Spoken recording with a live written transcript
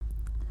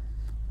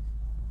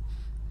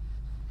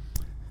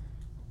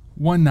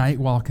One night,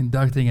 while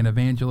conducting an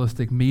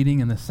evangelistic meeting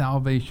in the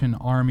Salvation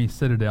Army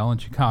Citadel in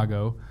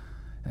Chicago,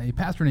 a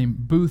pastor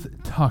named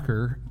Booth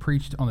Tucker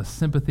preached on the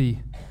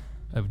sympathy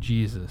of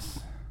Jesus.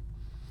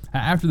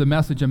 After the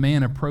message, a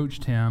man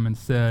approached him and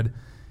said,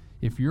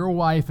 "If your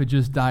wife had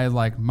just died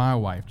like my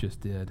wife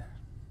just did,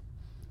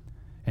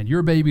 and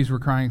your babies were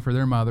crying for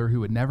their mother who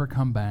would never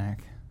come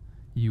back,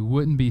 you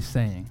wouldn't be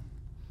saying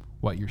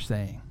what you're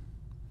saying."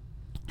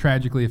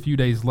 Tragically, a few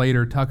days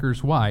later,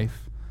 Tucker's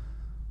wife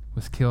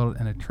was killed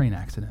in a train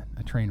accident,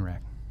 a train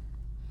wreck.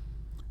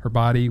 Her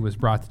body was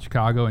brought to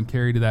Chicago and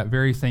carried to that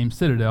very same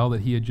citadel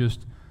that he had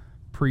just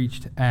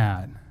preached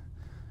at.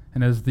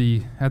 And at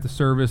the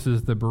service,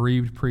 as the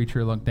bereaved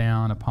preacher looked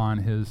down upon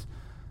his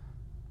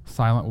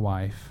silent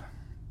wife,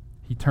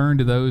 he turned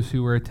to those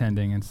who were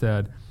attending and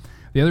said,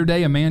 "The other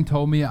day a man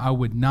told me I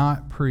would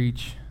not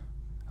preach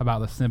about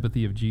the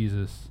sympathy of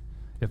Jesus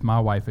if my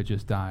wife had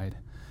just died.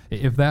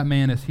 If that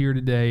man is here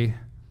today,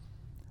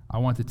 I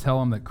want to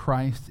tell him that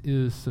Christ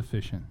is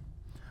sufficient.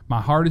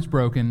 My heart is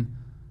broken,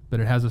 but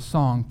it has a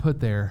song put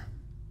there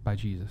by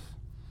Jesus.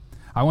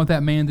 I want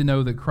that man to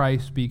know that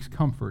Christ speaks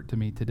comfort to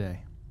me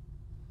today."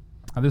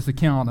 Now, this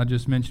account I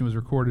just mentioned was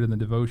recorded in the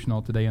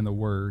devotional today in the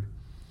Word.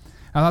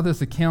 I thought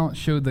this account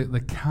showed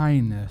the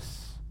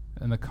kindness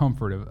and the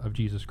comfort of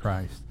Jesus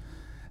Christ.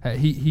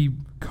 He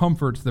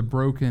comforts the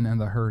broken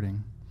and the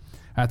hurting.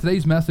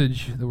 Today's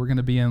message that we're going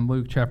to be in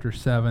Luke chapter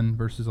 7,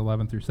 verses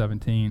 11 through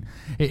 17,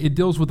 it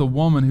deals with a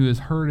woman who is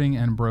hurting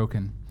and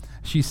broken.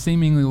 She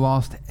seemingly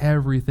lost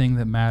everything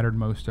that mattered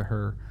most to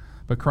her,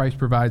 but Christ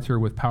provides her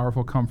with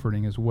powerful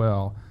comforting as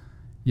well,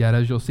 yet,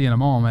 as you'll see in a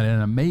moment, in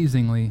an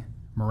amazingly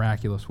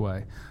miraculous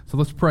way. So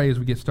let's pray as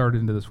we get started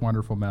into this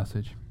wonderful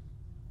message.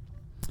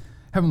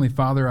 Heavenly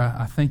Father,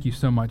 I thank you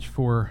so much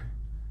for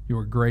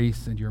your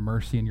grace and your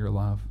mercy and your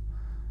love.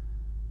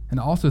 And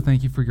I also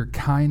thank you for your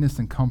kindness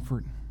and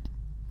comfort,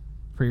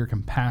 for your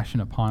compassion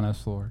upon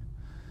us, Lord.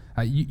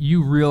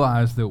 You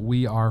realize that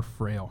we are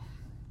frail,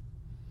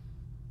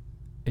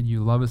 and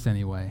you love us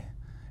anyway,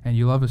 and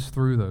you love us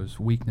through those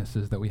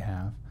weaknesses that we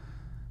have.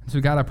 And so,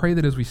 God, I pray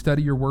that as we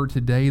study your word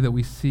today, that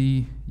we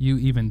see you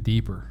even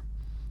deeper,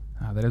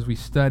 that as we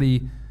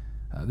study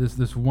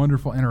this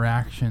wonderful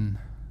interaction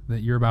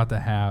that you're about to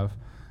have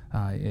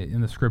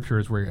in the scripture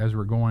as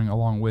we're going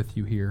along with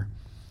you here,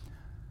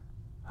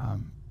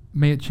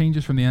 may it change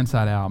us from the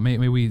inside out.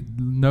 May we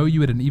know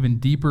you at an even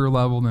deeper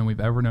level than we've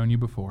ever known you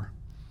before.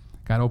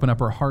 God, open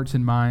up our hearts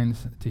and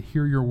minds to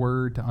hear your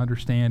word, to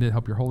understand it.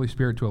 Help your Holy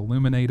Spirit to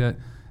illuminate it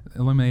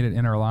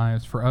in our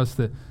lives. For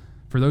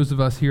those of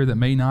us here that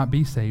may not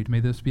be saved,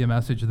 may this be a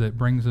message that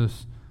brings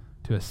us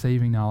to a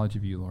saving knowledge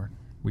of you, Lord.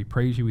 We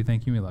praise you, we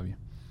thank you, we love you.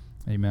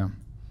 Amen.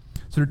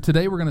 So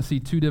today we're going to see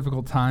two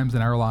difficult times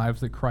in our lives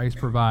that Christ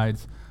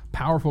provides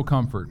powerful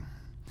comfort.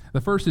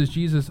 The first is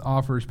Jesus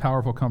offers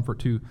powerful comfort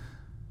to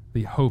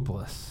the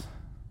hopeless.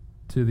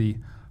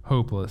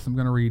 I'm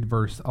going to read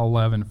verse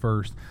 11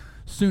 first.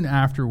 "Soon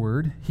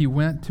afterward, he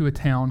went to a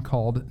town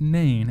called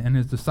Nain, and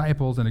his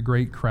disciples and a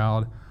great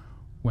crowd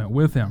went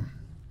with him."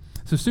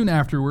 So soon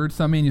afterward,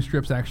 some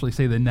manuscripts actually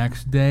say the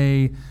next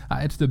day.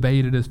 It's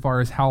debated as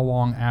far as how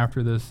long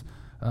after this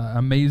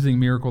amazing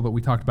miracle that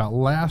we talked about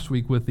last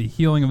week with the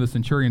healing of the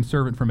centurion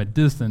servant from a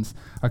distance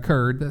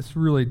occurred. That's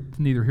really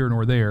neither here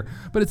nor there.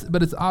 But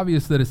it's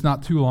obvious that it's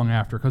not too long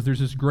after, because there's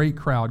this great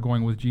crowd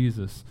going with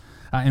Jesus.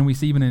 And we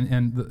see even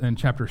in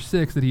chapter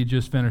 6 that he had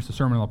just finished the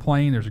Sermon on the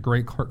Plain. There's a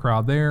great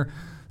crowd there.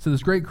 So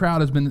this great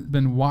crowd has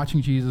been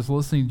watching Jesus,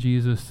 listening to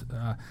Jesus.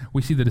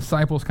 We see the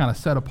disciples kind of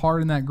set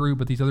apart in that group,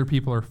 but these other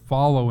people are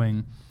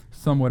following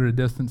somewhat at a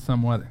distance,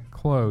 somewhat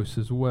close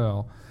as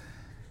well.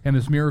 And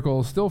this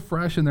miracle is still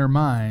fresh in their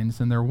minds,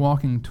 and they're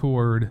walking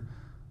toward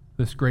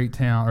this great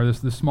town, or this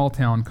small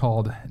town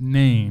called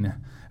Nain,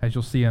 as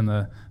you'll see on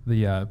the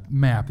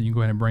map. And you can go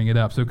ahead and bring it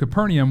up. So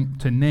Capernaum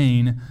to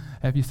Nain,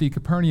 if you see,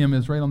 Capernaum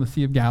is right on the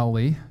Sea of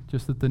Galilee,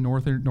 just at the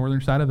northern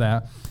side of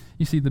that.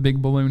 You see the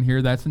big balloon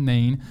here, that's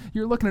Nain.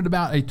 You're looking at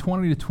about a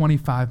 20 to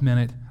 25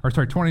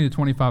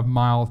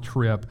 mile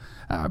trip,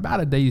 about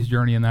a day's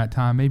journey in that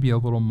time, maybe a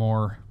little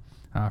more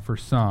for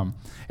some.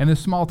 And this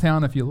small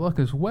town, if you look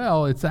as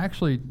well, it's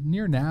actually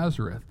near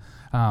Nazareth,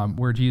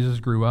 where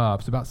Jesus grew up.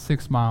 It's about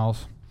 6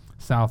 miles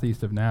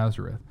southeast of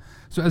Nazareth.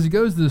 So as he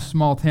goes to this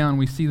small town,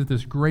 we see that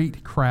this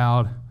great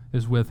crowd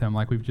is with him,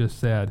 like we've just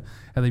said,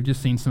 and they've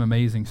just seen some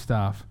amazing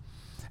stuff.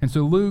 And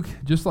so Luke,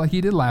 just like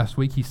he did last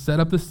week, he set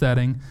up the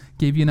setting,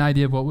 gave you an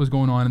idea of what was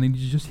going on, and then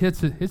he just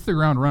hits the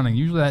ground running.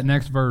 Usually that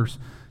next verse,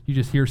 you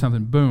just hear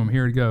something, boom,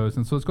 here it goes.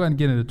 And so let's go ahead and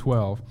get into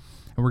 12,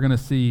 and we're going to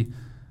see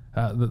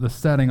the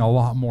setting a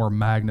lot more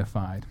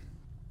magnified.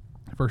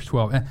 Verse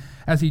 12,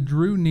 "As he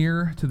drew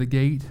near to the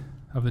gate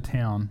of the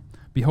town,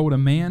 behold, a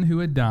man who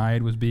had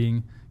died was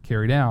being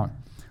carried out,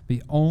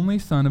 the only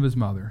son of his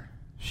mother.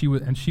 She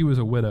was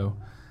a widow,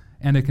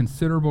 and a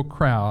considerable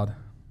crowd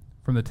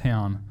from the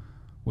town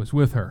was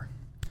with her."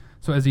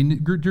 So as he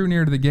drew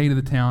near to the gate of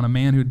the town, a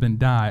man who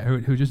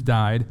just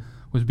died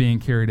was being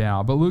carried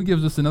out. But Luke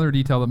gives us another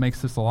detail that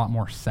makes this a lot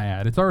more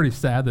sad. It's already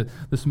sad that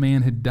this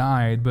man had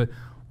died, but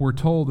we're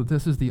told that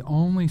this is the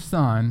only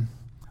son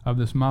of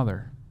this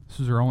mother. This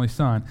is her only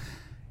son.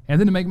 And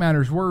then to make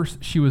matters worse,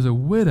 she was a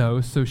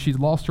widow, so she'd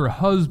lost her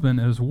husband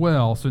as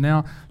well. So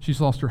now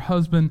she's lost her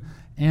husband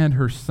and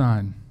her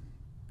son.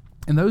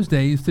 In those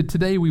days,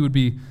 today we would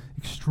be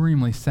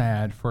extremely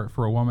sad for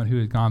a woman who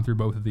had gone through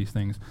both of these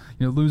things.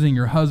 Losing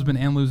your husband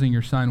and losing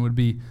your son would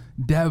be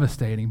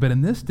devastating. But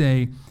in this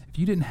day, if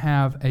you didn't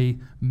have a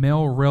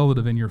male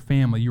relative in your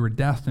family, you were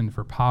destined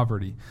for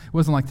poverty. It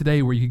wasn't like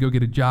today where you could go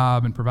get a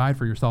job and provide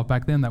for yourself.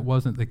 Back then, that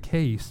wasn't the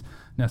case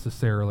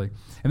necessarily.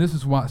 And this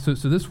is why, so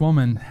this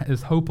woman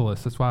is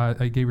hopeless. That's why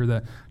I gave her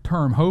that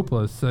term,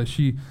 hopeless.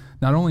 She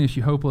not only is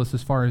she hopeless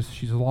as far as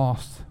she's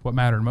lost what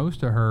mattered most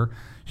to her,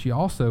 she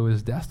also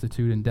is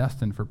destitute and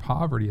destined for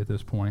poverty at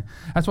this point.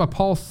 That's why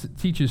Paul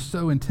teaches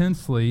so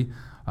intensely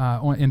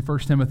in 1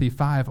 Timothy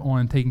 5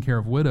 on taking care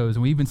of widows.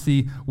 And we even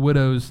see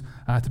widows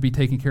to be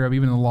taken care of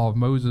even in the law of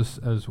Moses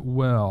as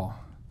well.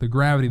 The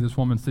gravity of this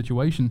woman's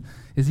situation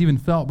is even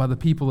felt by the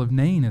people of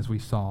Nain, as we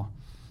saw.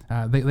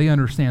 They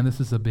understand this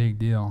is a big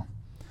deal.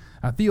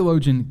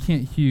 Theologian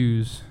Kent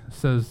Hughes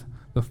says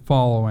the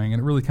following,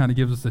 and it really kind of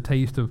gives us a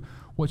taste of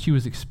what she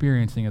was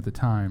experiencing at the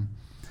time.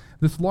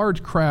 This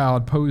large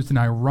crowd posed an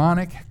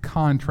ironic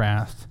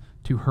contrast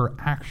to her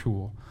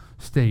actual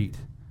state.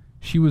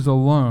 She was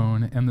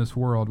alone in this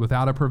world,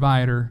 without a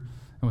provider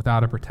and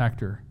without a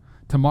protector.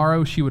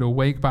 Tomorrow she would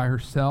awake by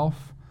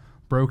herself,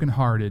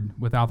 brokenhearted,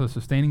 without the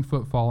sustaining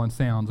footfall and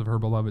sounds of her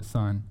beloved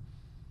son.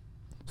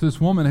 So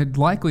this woman had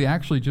likely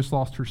actually just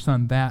lost her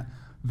son that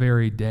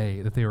very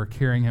day that they were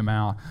carrying him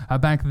out.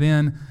 Back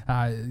then,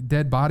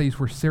 dead bodies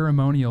were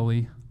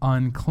ceremonially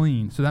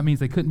unclean. So that means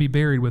they couldn't be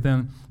buried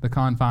within the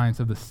confines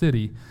of the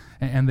city.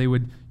 And they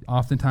would,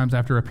 oftentimes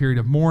after a period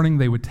of mourning,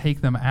 they would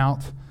take them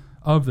out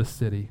of the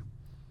city.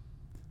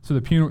 So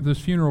this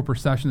funeral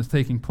procession that's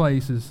taking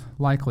place is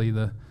likely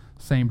the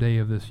same day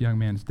of this young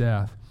man's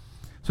death.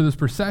 So this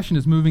procession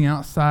is moving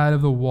outside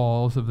of the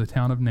walls of the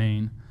town of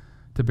Nain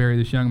to bury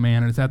this young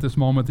man. And it's at this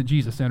moment that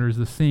Jesus enters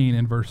the scene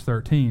in verse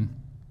 13.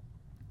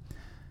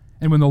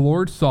 And when the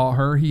Lord saw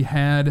her, he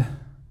had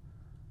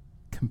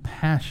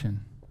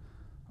compassion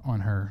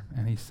on her,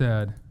 and he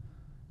said,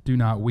 "Do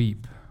not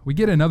weep." We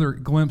get another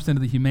glimpse into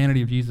the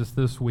humanity of Jesus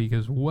this week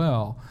as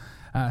well.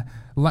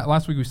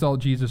 Last week we saw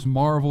Jesus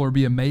marvel or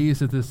be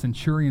amazed at this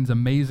centurion's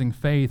amazing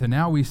faith, and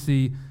now we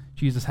see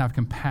Jesus have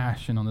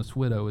compassion on this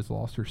widow who has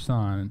lost her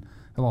son and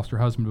had lost her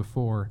husband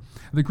before.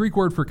 The Greek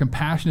word for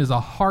compassion is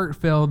a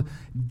heart-filled,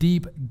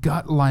 deep,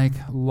 gut-like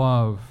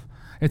love.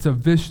 It's a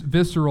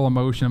visceral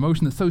emotion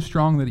that's so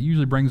strong that it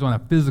usually brings on a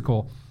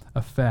physical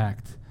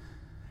effect.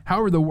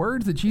 However, the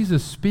words that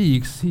Jesus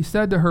speaks, he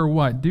said to her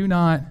what? Do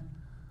not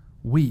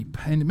weep.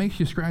 And it makes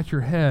you scratch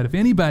your head. If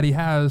anybody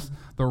has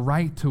the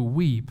right to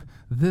weep,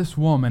 this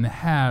woman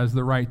has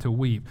the right to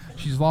weep.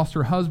 She's lost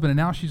her husband, and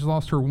now she's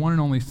lost her one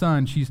and only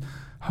son. She's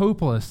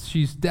hopeless.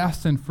 She's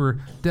destined for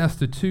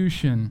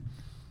destitution.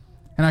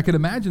 And I could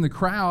imagine the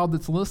crowd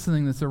that's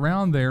listening, that's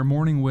around there,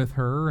 mourning with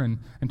her and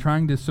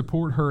trying to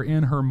support her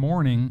in her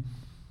mourning,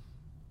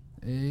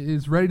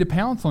 is ready to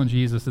pounce on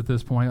Jesus at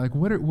this point. Like,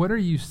 what are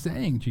you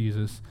saying,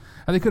 Jesus?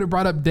 They could have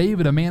brought up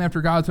David, a man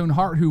after God's own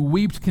heart, who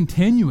wept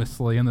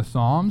continuously in the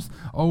Psalms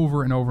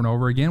over and over and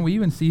over again. We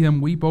even see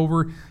him weep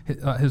over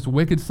his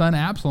wicked son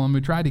Absalom,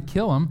 who tried to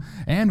kill him,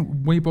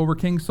 and weep over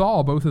King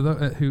Saul, both of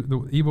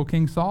the evil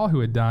King Saul who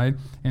had died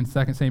in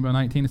 2 Samuel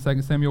 19 and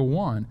 2 Samuel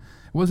 1.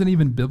 It wasn't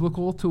even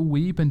biblical to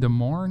weep and to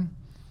mourn.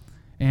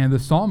 And the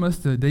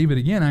psalmist, David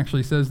again,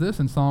 actually says this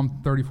in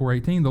Psalm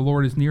 34:18, "The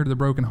Lord is near to the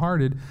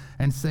brokenhearted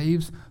and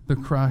saves the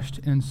crushed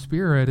in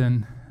spirit."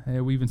 And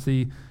we even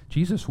see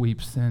Jesus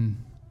weeps in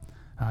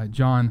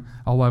John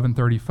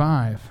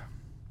 11:35.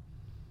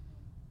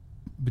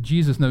 But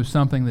Jesus knows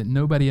something that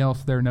nobody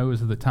else there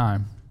knows at the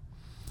time.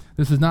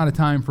 This is not a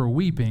time for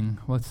weeping.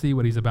 Let's see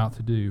what he's about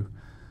to do.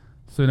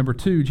 So number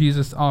 2,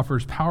 Jesus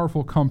offers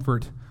powerful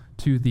comfort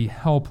to the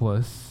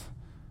helpless.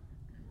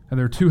 And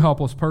there are 2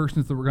 helpless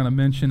persons that we're going to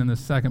mention in this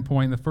second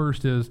point. The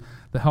first is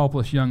the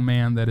helpless young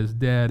man that is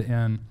dead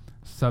in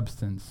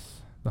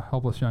substance. The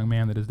helpless young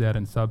man that is dead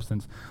in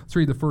substance. Let's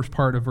read the first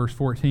part of verse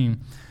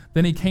 14.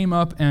 Then he came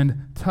up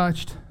and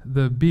touched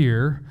the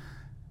bier,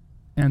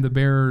 and the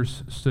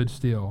bearers stood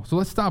still. So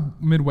let's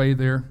stop midway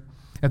there.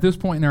 At this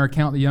point in our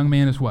account, the young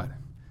man is what?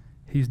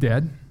 He's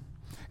dead.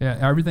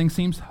 Everything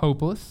seems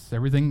hopeless.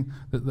 Everything,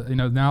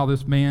 now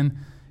this man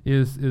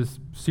is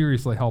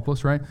seriously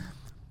helpless, right?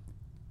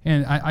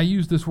 And I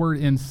use this word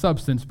in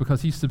substance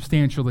because he's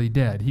substantially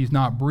dead. He's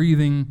not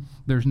breathing.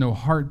 There's no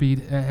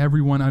heartbeat.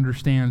 Everyone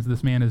understands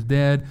this man is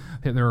dead.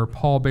 There are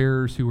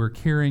pallbearers who are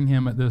carrying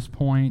him at this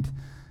point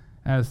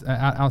as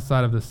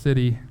outside of the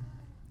city.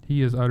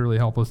 He is utterly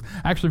helpless.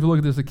 Actually, if you look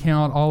at this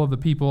account, all of the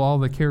people, all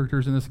the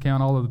characters in this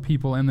account, all of the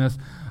people in this,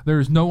 there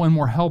is no one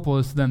more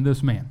helpless than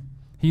this man.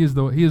 He is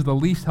the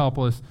least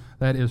helpless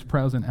that is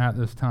present at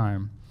this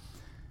time.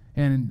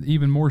 And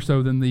even more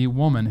so than the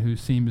woman who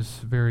seems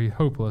very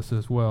hopeless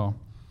as well.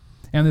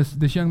 And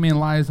this young man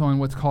lies on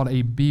what's called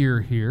a bier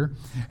here,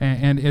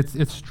 and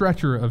it's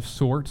stretcher of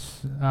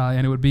sorts,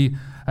 and it would be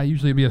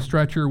usually be a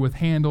stretcher with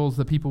handles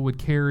that people would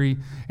carry,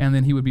 and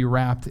then he would be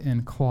wrapped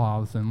in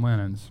cloths and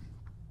linens.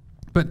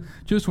 But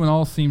just when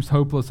all seems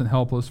hopeless and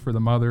helpless for the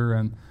mother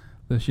and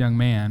this young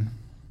man,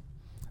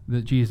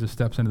 that Jesus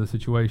steps into the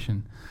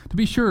situation. To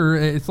be sure,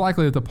 it's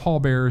likely that the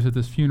pallbearers at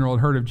this funeral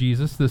had heard of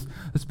Jesus. This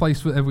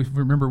place, as we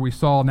remember, we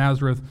saw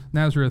Nazareth.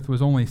 Nazareth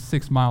was only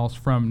 6 miles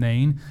from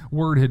Nain.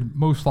 Word had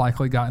most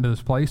likely gotten to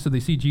this place, so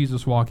they see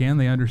Jesus walk in.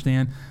 They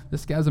understand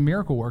this guy's a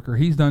miracle worker.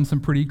 He's done some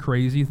pretty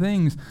crazy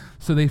things.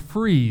 So they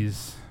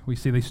freeze. We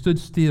see they stood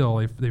still.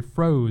 They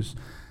froze.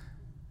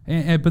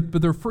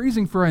 But they're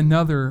freezing for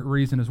another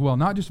reason as well,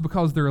 not just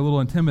because they're a little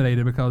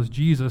intimidated because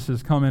Jesus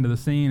has come into the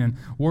scene and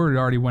word had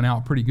already went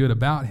out pretty good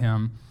about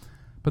him,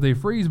 but they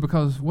freeze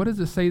because what does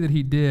it say that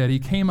he did? He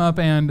came up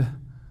and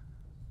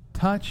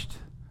touched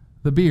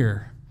the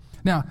bier.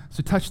 Now,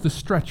 so touch the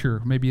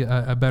stretcher, maybe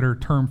a better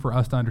term for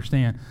us to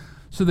understand.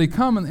 So they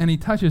come and he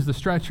touches the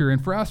stretcher,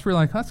 and for us, we're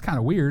like, that's kind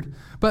of weird.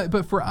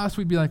 But for us,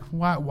 we'd be like,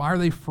 why are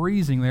they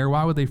freezing there?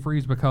 Why would they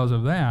freeze because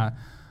of that?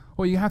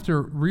 Well, you have to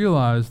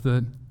realize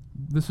that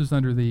this is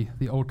under the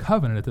Old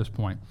Covenant at this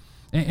point.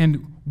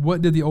 And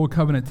what did the Old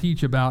Covenant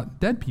teach about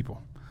dead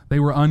people? They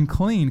were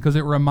unclean because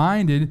it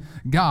reminded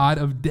God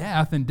of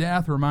death, and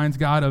death reminds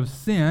God of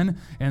sin,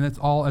 and it's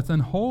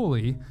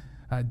unholy.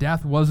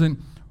 Death wasn't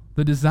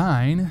the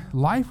design.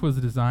 Life was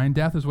the design.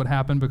 Death is what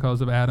happened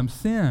because of Adam's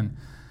sin.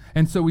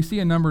 And so we see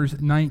in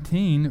Numbers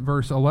 19,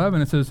 verse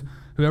 11, it says,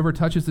 whoever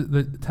touches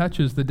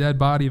the dead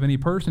body of any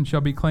person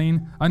shall be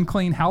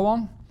unclean how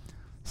long?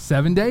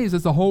 7 days.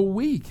 That's a whole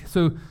week.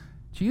 So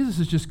Jesus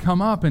has just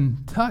come up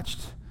and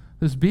touched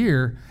this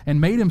bier and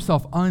made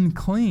himself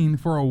unclean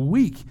for a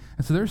week.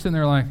 And so they're sitting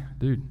there like,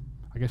 dude,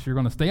 I guess you're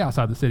going to stay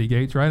outside the city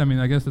gates, right? I mean,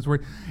 I guess that's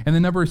where. And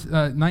then Numbers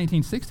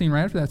 19:16,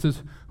 right after that,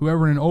 says,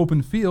 whoever in an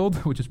open field,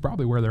 which is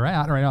probably where they're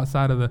at, right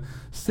outside of the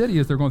city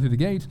as they're going through the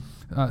gates,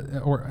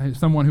 or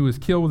someone who is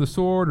killed with a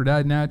sword or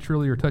died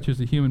naturally or touches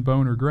a human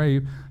bone or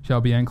grave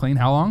shall be unclean.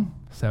 How long?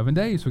 7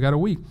 days. So we got a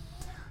week.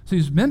 So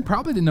these men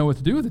probably didn't know what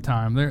to do at the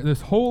time.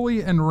 This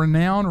holy and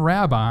renowned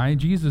rabbi,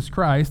 Jesus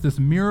Christ, this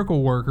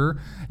miracle worker,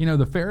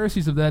 the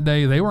Pharisees of that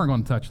day, they weren't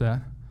going to touch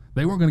that.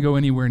 They weren't going to go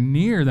anywhere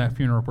near that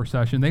funeral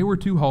procession. They were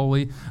too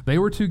holy. They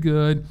were too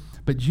good.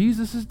 But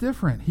Jesus is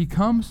different. He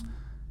comes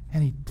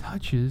and he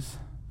touches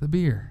the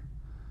bier.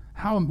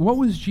 What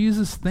was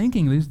Jesus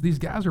thinking? These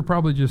guys are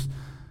probably just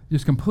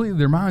completely,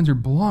 their minds are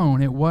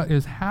blown at what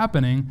is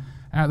happening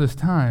at this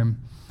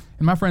time.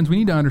 And my friends, we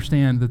need to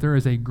understand that there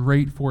is a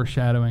great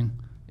foreshadowing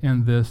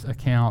in this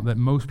account that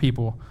most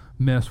people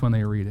miss when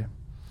they read it.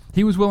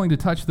 He was willing to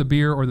touch the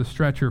bier or the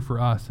stretcher for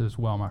us as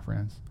well, my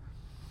friends.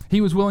 He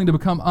was willing to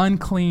become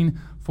unclean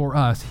for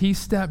us. He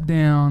stepped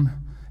down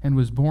and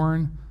was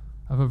born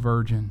of a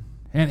virgin.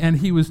 And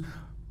he was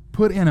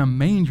put in a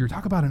manger.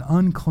 Talk about an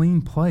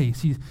unclean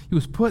place. He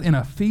was put in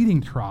a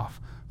feeding trough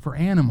for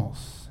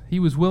animals. He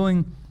was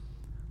willing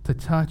to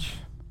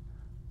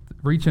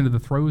reach into the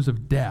throes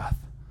of death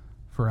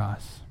for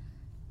us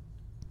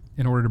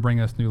in order to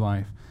bring us new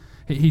life.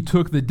 He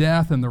took the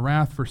death and the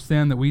wrath for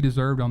sin that we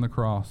deserved on the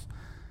cross.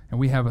 And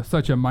we have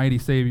such a mighty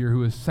Savior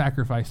who has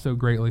sacrificed so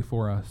greatly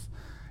for us.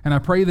 And I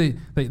pray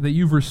that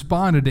you've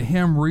responded to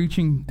him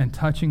reaching and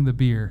touching the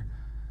bier,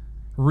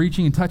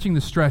 reaching and touching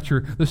the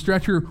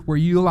stretcher where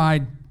you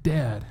lied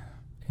dead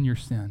in your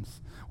sins,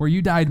 where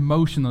you died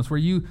motionless, where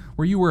you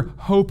were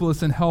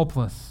hopeless and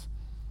helpless.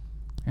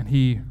 And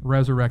he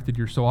resurrected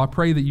your soul. I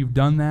pray that you've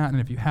done that, and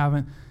if you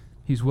haven't,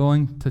 he's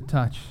willing to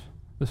touch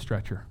the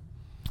stretcher.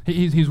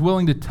 He's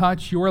willing to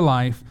touch your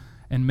life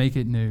and make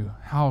it new.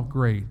 How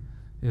great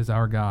is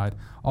our God.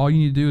 All you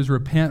need to do is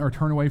repent or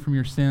turn away from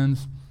your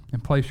sins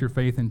and place your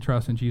faith and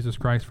trust in Jesus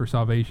Christ for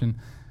salvation.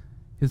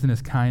 Isn't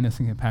his kindness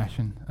and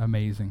compassion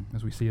amazing,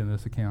 as we see in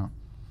this account?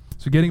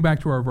 So getting back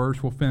to our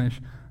verse, we'll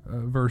finish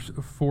verse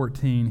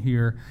 14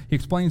 here. He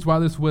explains why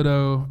this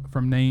widow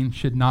from Nain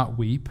should not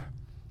weep,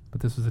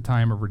 but this is a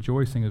time of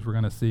rejoicing, as we're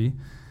going to see.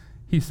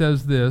 He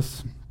says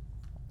this,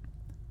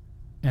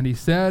 and he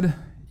said,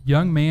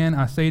 young man,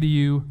 I say to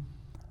you,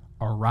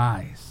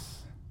 arise.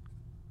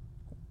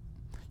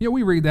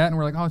 We read that and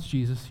we're like, oh, it's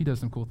Jesus. He does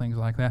some cool things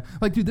like that.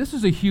 Like, dude, this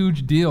is a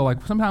huge deal.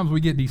 Like, sometimes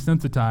we get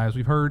desensitized.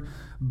 We've heard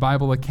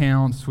Bible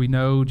accounts. We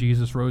know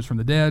Jesus rose from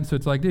the dead. So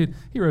it's like, dude,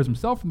 he rose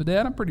himself from the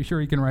dead. I'm pretty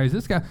sure he can raise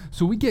this guy.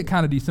 So we get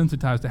kind of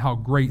desensitized to how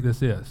great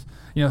this is.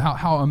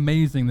 How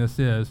amazing this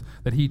is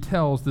that he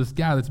tells this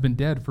guy that's been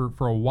dead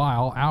for a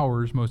while,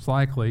 hours most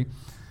likely,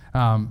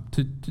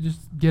 to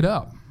just get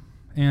up.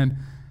 And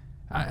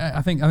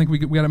I think we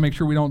got to make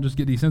sure we don't just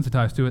get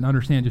desensitized to it and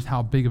understand just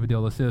how big of a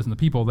deal this is. And the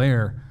people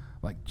there,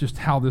 like, just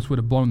how this would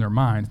have blown their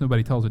minds.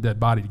 Nobody tells a dead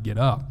body to get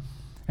up.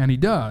 And he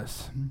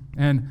does.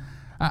 And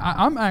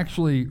I'm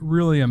actually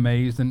really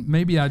amazed, and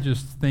maybe I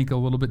just think a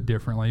little bit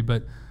differently,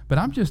 but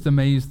I'm just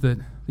amazed that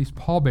these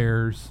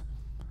pallbearers,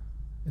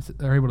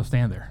 they're able to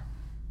stand there.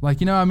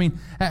 Like,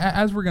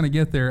 as we're going to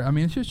get there,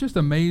 it's just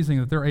amazing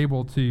that they're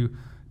able to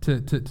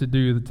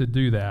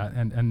do that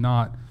and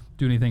not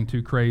do anything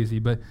too crazy.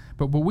 But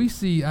we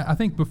see, I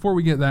think before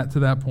we get to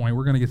that point,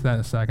 we're going to get to that in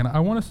a second. I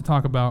want us to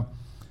talk about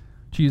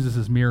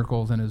Jesus'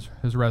 miracles and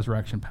his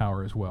resurrection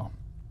power as well.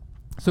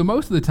 So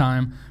most of the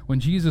time, when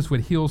Jesus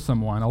would heal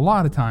someone, a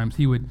lot of times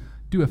he would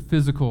do a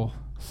physical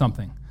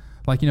something.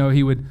 Like,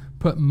 he would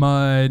put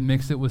mud,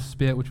 mix it with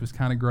spit, which was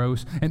kind of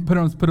gross, and put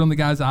it on the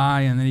guy's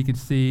eye, and then he could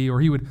see,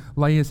 or he would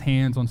lay his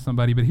hands on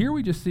somebody. But here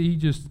we just see he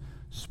just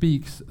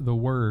speaks the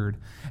word.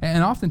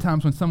 And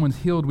oftentimes when someone's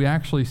healed, we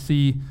actually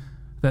see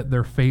that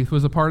their faith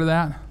was a part of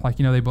that. Like,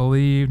 they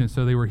believed, and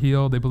so they were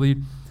healed. They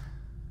believed.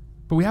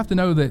 But we have to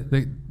know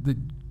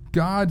that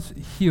God's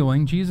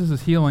healing,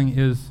 Jesus' healing,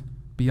 is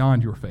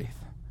beyond your faith.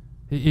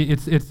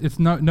 It's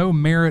no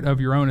merit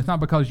of your own. It's not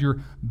because you're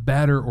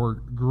better or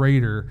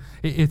greater.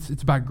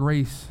 It's by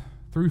grace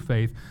through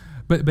faith.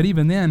 But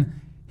even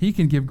then, he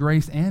can give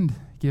grace and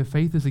give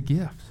faith as a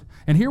gift.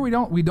 And here we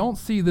don't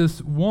see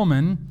this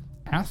woman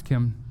ask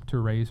him to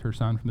raise her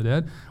son from the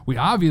dead. We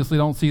obviously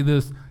don't see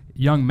this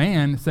young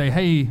man say,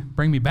 "Hey,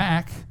 bring me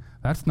back."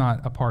 That's not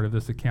a part of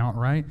this account,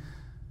 right?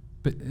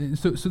 But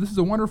so this is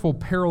a wonderful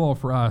parallel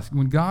for us.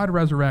 When God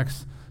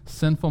resurrects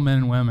sinful men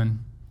and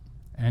women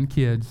and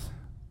kids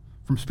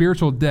from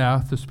spiritual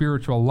death to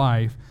spiritual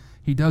life,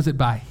 he does it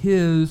by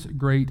his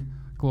great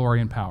glory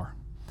and power.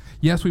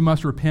 Yes, we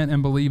must repent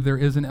and believe there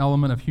is an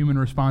element of human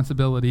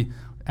responsibility.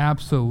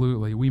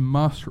 Absolutely. We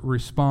must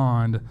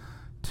respond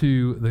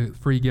to the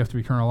free gift of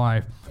eternal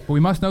life. But we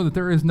must know that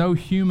there is no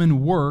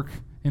human work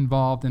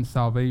involved in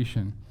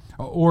salvation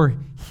or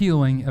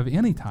healing of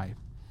any type.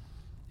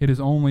 It is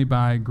only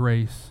by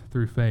grace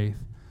through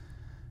faith.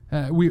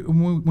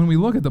 When we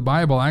look at the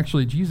Bible,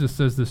 actually, Jesus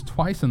says this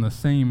twice in the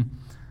same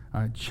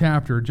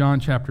chapter, John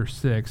chapter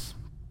 6,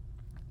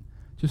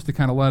 just to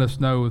kind of let us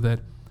know that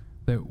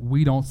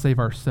we don't save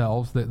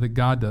ourselves, that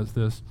God does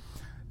this.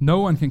 "No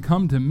one can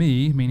come to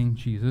me," meaning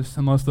Jesus,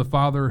 "unless the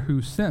Father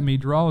who sent me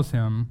draws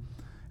him,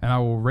 and I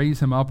will raise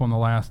him up on the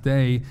last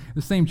day."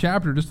 The same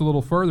chapter, just a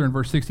little further in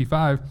verse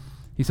 65,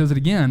 he says it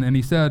again, and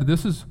he said,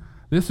 This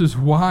is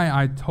why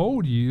I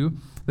told you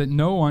that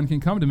no one can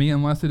come to me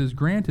unless it is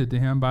granted to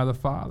him by the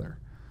Father."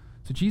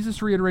 So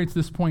Jesus reiterates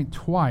this point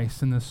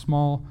twice in this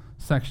small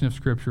section of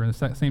Scripture, in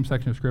the same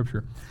section of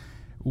Scripture.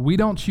 We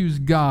don't choose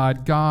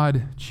God,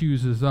 God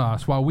chooses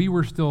us. While we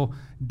were still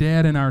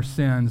dead in our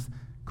sins,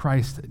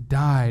 Christ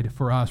died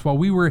for us. While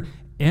we were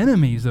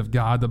enemies of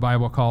God, the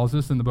Bible calls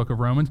us in the book of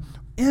Romans,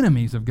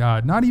 enemies of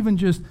God, not even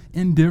just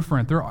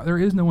indifferent. There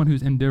is no one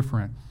who's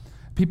indifferent.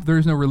 There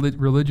is no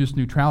religious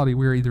neutrality.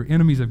 We are either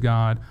enemies of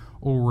God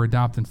or we're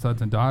adopted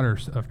sons and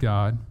daughters of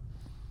God.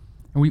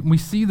 And we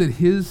see that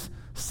his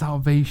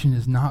salvation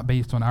is not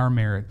based on our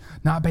merit,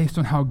 not based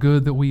on how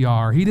good that we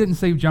are. He didn't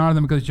save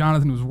Jonathan because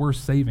Jonathan was worth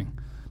saving.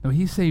 No,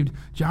 he saved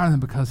Jonathan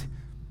because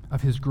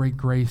of his great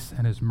grace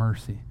and his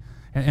mercy.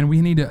 And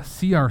we need to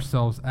see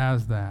ourselves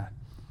as that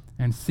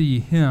and see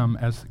him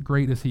as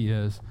great as he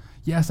is.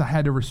 Yes, I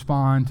had to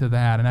respond to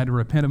that, and I had to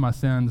repent of my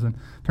sins and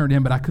turn to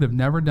him, but I could have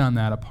never done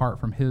that apart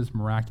from his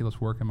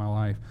miraculous work in my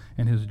life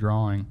and his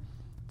drawing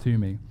to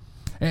me.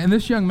 And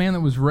this young man that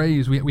was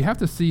raised, we have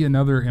to see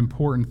another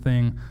important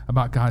thing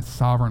about God's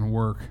sovereign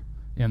work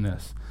in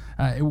this.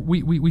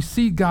 We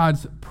see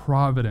God's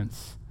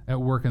providence at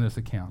work in this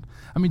account.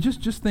 I mean,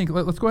 just think,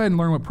 let's go ahead and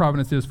learn what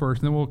providence is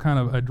first, and then we'll kind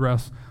of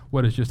address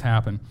what has just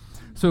happened.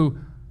 So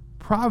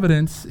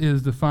providence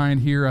is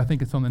defined here. I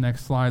think it's on the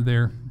next slide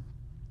there.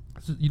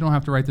 You don't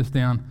have to write this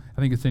down.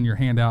 I think it's in your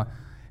handout.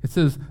 It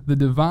says, the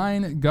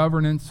divine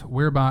governance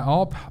whereby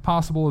all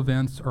possible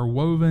events are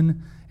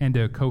woven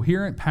into a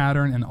coherent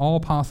pattern and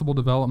all possible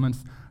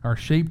developments are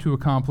shaped to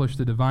accomplish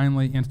the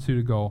divinely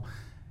instituted goal.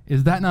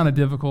 Is that not a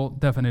difficult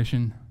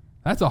definition?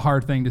 That's a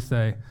hard thing to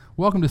say.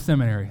 Welcome to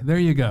seminary. There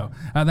you go.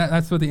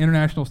 That's what the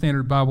International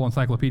Standard Bible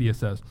Encyclopedia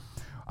says.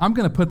 I'm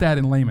going to put that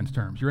in layman's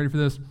terms. You ready for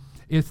this?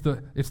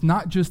 It's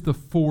not just the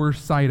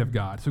foresight of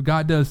God. So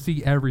God does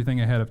see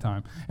everything ahead of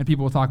time. And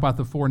people will talk about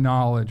the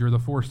foreknowledge or the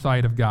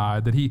foresight of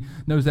God, that he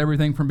knows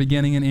everything from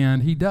beginning and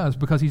end. He does,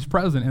 because he's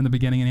present in the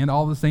beginning and end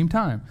all at the same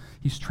time.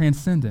 He's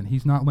transcendent.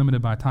 He's not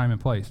limited by time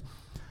and place.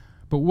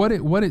 But what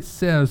it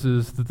says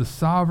is that the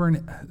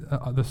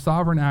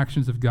sovereign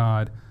actions of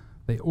God,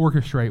 they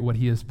orchestrate what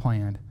he has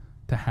planned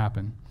to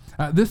happen.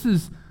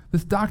 This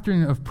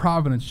doctrine of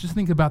providence, just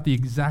think about the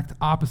exact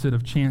opposite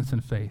of chance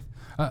and faith.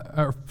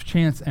 Or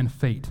chance and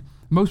fate.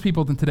 Most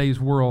people in today's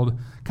world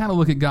kind of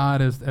look at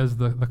God as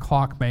the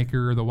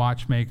clockmaker or the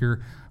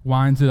watchmaker,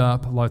 winds it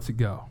up, lets it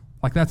go.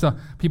 Like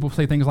people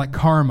say things like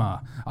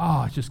karma.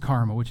 Oh, it's just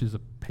karma, which is a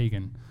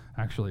pagan,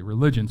 actually,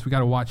 religion. So we got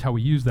to watch how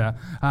we use that.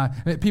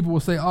 People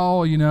will say,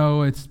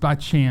 oh, it's by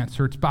chance,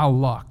 or it's by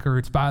luck, or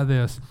it's by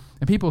this.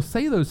 And people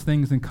say those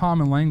things in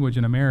common language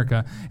in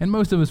America, and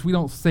most of us, we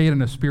don't say it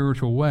in a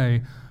spiritual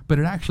way, but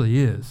it actually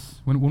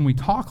is. When we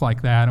talk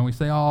like that and we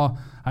say, oh,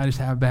 I just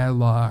have bad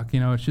luck,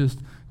 it's just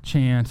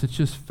chance, it's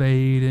just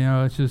fate,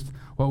 it's just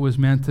what was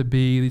meant to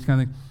be, these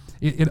kind of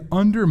things. It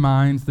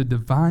undermines the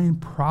divine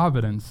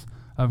providence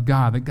of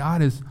God, that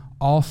God is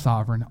all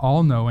sovereign,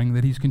 all knowing,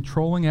 that he's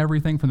controlling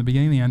everything from the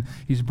beginning to the end.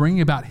 He's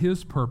bringing about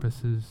his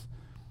purposes,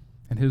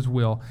 and his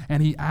will,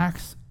 and he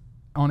acts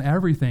on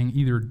everything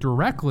either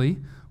directly,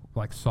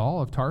 like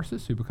Saul of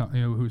Tarsus,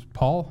 who's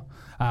Paul,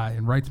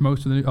 and writes a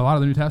lot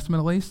of the New Testament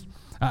at least.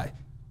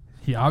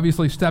 He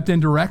obviously stepped in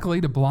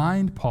directly to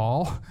blind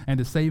Paul and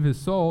to save his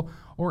soul,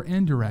 or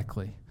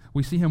indirectly.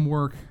 We see him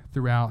work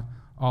throughout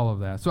all of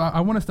that. So I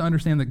want us to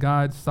understand that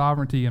God's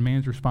sovereignty and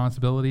man's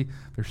responsibility,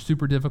 they're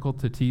super difficult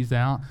to tease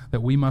out,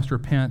 that we must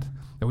repent,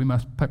 that we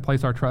must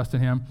place our trust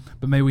in him,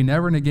 but may we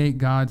never negate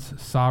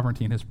God's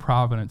sovereignty and his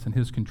providence and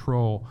his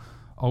control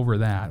over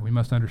that. We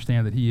must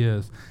understand that he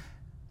is.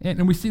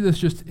 And we see this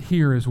just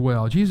here as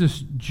well.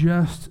 Jesus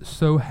just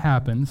so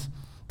happens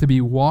to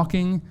be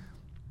walking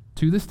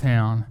to this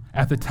town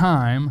at the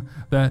time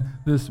that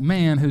this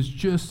man has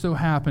just so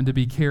happened to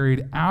be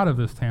carried out of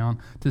this town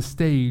to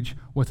stage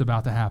what's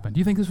about to happen. Do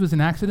you think this was an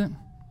accident?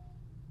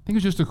 I think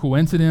it's just a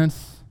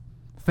coincidence,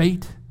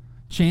 fate,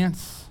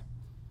 chance?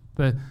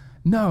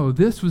 No,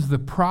 this was the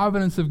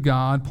providence of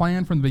God,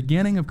 planned from the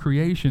beginning of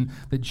creation,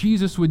 that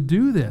Jesus would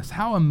do this.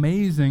 How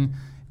amazing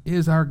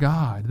is our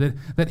God,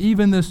 that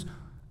even this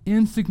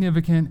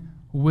insignificant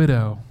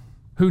widow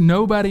who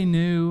nobody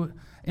knew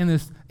in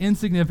this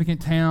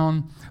insignificant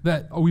town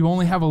that we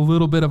only have a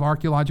little bit of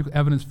archaeological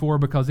evidence for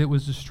because it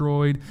was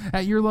destroyed.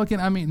 You're looking,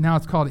 now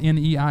it's called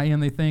Nein,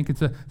 they think.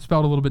 It's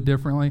spelled a little bit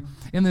differently.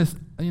 In this,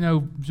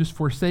 just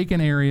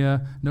forsaken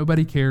area,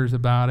 nobody cares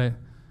about it,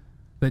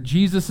 that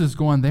Jesus is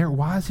going there.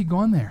 Why is he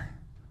going there?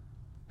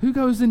 Who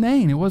goes to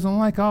Nain? It wasn't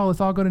like, let's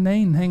all go to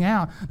Nain and hang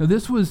out. No,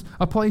 this was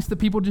a place that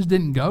people just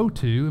didn't go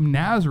to.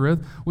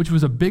 Nazareth, which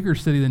was a bigger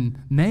city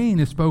than Nain,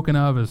 is spoken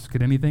of as,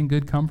 could anything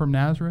good come from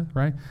Nazareth,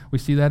 right? We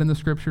see that in the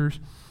scriptures.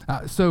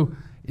 So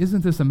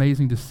isn't this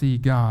amazing to see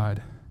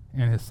God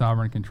and his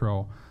sovereign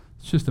control?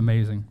 It's just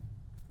amazing.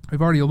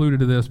 We've already alluded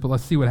to this, but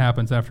let's see what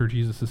happens after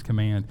Jesus'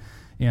 command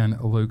in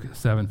Luke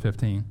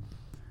 7:15.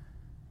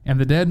 And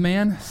the dead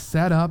man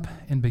sat up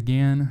and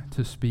began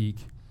to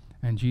speak,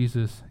 and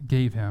Jesus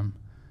gave him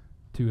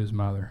to his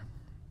mother.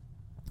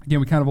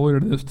 Again, we kind of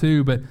alluded to this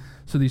too, but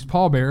so these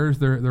pallbearers,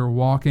 they're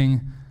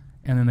walking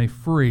and then they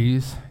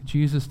freeze.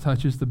 Jesus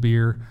touches the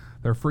bier.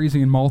 They're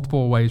freezing in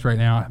multiple ways right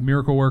now,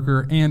 miracle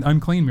worker and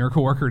unclean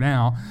miracle worker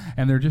now,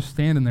 and they're just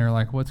standing there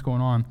like, what's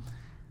going on?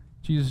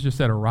 Jesus just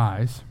said,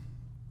 arise.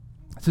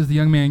 It says the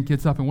young man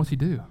gets up, and what's he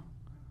do?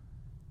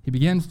 He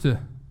begins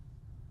to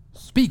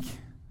speak.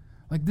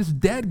 Like, this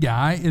dead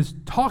guy is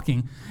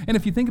talking. And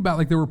if you think about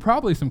it, there were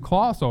probably some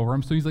cloths over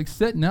him. So he's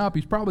sitting up.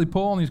 He's probably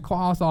pulling these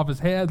cloths off his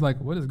head. Like,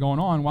 what is going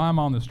on? Why am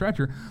I on the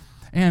stretcher?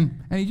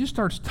 And he just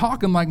starts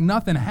talking like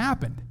nothing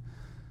happened.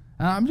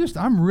 And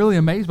I'm really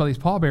amazed by these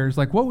pallbearers.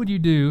 Like, what would you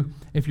do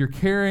if you're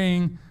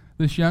carrying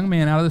this young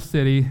man out of the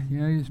city,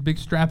 this big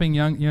strapping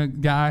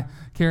young guy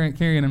carrying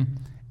him,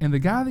 and the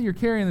guy that you're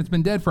carrying that's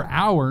been dead for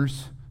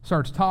hours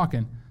starts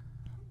talking?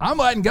 I'm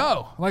letting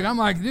go. I'm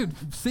like,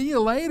 dude, see you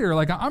later.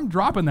 I'm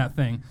dropping that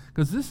thing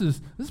because this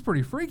is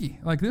pretty freaky.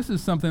 This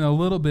is something a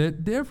little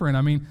bit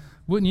different.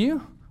 Wouldn't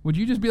you? Would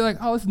you just be like,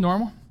 oh, this is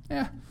normal?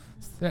 Yeah.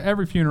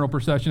 Every funeral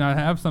procession I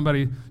have,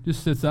 somebody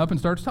just sits up and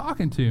starts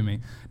talking to me.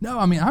 No,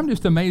 I'm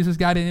just amazed this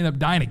guy didn't end up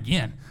dying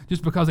again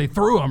just because they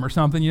threw him or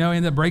something,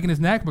 ended up breaking his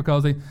neck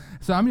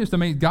so I'm just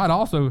amazed. God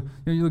also,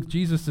 you look,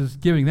 Jesus is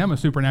giving them a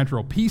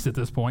supernatural peace at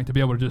this point to be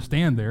able to just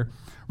stand there.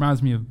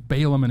 Reminds me of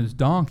Balaam and his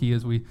donkey,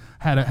 as we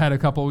had a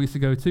couple of weeks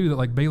ago too,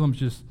 that Balaam's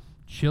just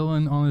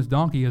chilling on his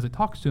donkey as it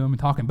talks to him and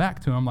talking back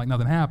to him like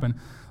nothing happened.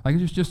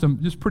 It's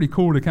just pretty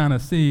cool to kind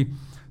of see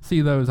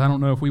those. I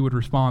don't know if we would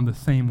respond the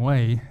same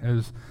way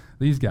as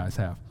these guys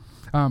have.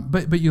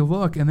 But you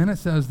look, and then it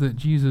says that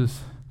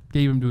Jesus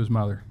gave him to his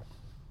mother.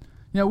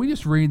 We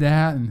just read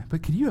that,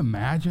 but could you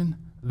imagine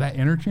that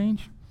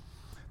interchange?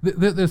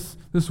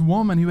 This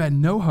woman who had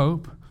no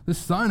hope, this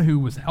son who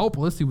was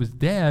helpless, he was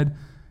dead,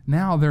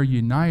 now they're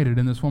united,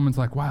 and this woman's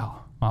like,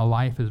 wow, my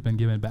life has been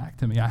given back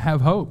to me. I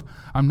have hope.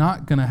 I'm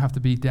not going to have to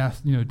be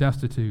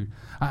destitute.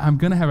 I'm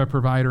going to have a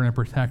provider and a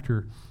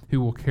protector who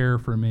will care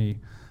for me.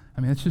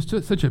 It's just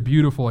such a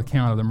beautiful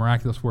account of the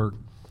miraculous work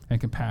and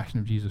compassion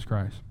of Jesus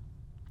Christ.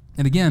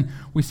 And again,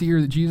 we see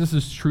here that Jesus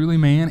is truly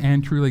man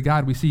and truly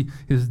God. We see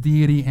his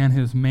deity and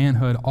his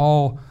manhood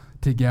all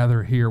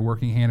together here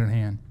working hand in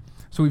hand.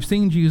 So we've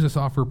seen Jesus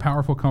offer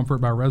powerful comfort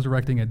by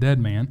resurrecting a dead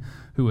man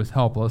who was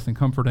helpless and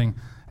comforting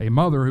a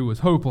mother who was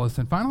hopeless.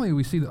 And finally,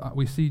 we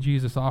see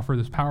Jesus offer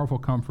this powerful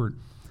comfort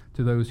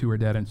to those who are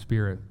dead in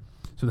spirit.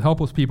 So the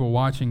helpless people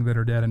watching that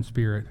are dead in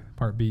spirit,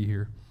 part B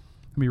here.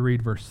 Let me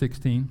read verse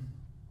 16.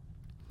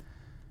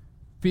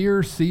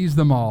 Fear seized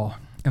them all,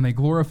 and they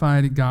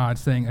glorified God,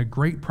 saying, a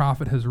great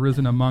prophet has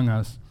risen among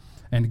us,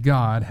 and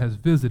God has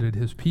visited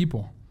his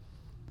people.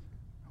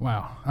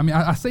 Wow.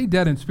 I say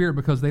dead in spirit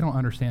because they don't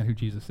understand who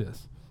Jesus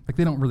is.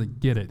 They don't really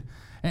get it.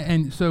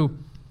 And so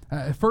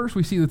at first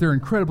we see that they're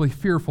incredibly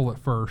fearful at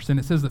first, and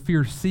it says that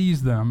fear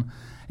seized them,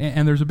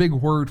 and there's a big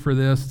word for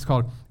this. It's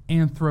called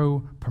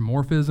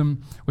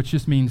anthropomorphism, which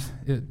just means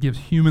it gives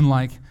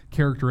human-like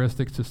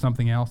characteristics to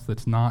something else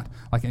that's not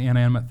like an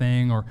inanimate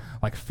thing, or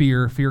like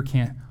fear. Fear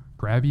can't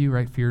grab you,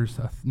 right? Fear's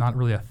not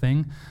really a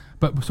thing.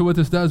 But so what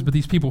this does, but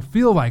these people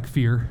feel like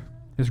fear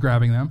is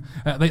grabbing them.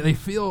 They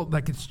feel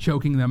like it's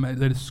choking them,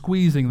 that it's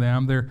squeezing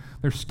them.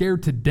 They're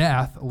scared to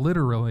death,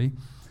 literally.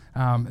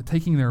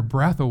 Taking their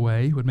breath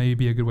away would maybe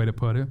be a good way to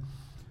put it.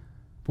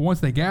 But once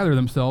they gather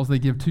themselves, they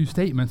give two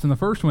statements. And the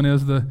first one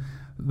is the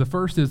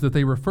first is that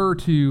they refer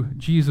to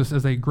Jesus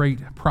as a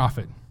great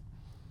prophet.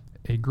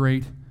 A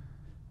great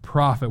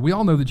prophet. We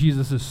all know that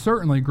Jesus is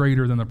certainly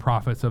greater than the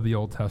prophets of the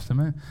Old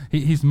Testament.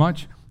 He's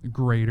much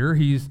greater.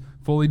 He's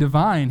fully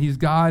divine. He's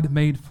God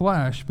made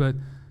flesh, but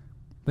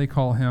they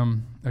call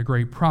him a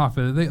great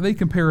prophet. They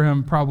compare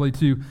him probably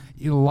to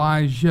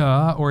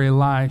Elijah or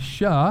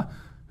Elisha,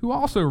 who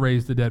also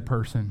raised a dead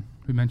person,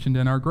 we mentioned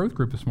in our growth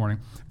group this morning,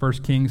 1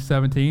 Kings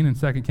 17 and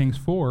 2 Kings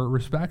 4,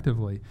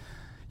 respectively.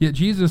 Yet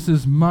Jesus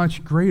is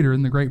much greater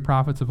than the great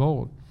prophets of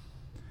old.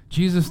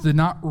 Jesus did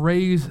not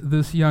raise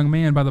this young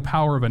man by the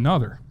power of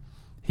another.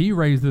 He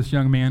raised this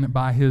young man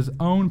by his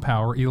own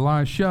power.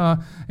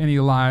 Elisha and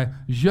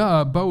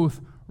Elijah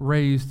both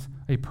raised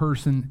a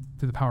person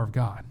through the power of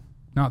God,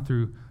 not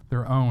through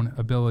their own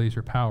abilities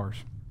or powers.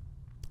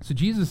 So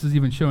Jesus is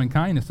even showing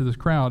kindness to this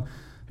crowd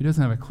who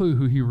doesn't have a clue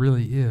who he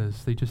really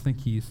is. They just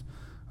think he's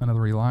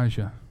another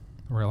Elijah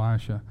or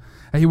Elisha.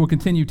 He will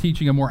continue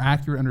teaching a more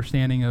accurate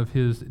understanding of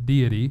his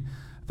deity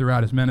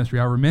throughout his ministry.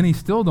 However, many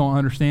still don't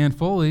understand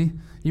fully,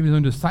 even his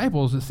own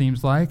disciples, it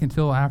seems like,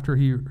 until after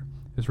he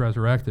is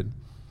resurrected.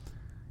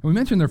 And we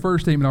mentioned their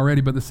first statement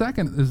already, but the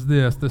second is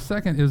this. The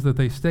second is that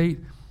they state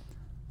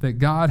that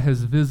God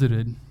has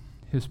visited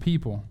his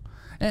people.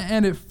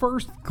 And at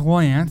first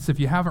glance, if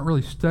you haven't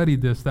really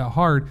studied this that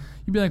hard,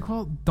 you'd be like,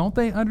 well, don't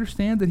they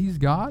understand that he's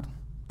God?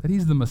 That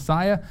he's the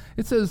Messiah?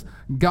 It says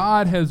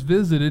God has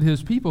visited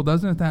his people.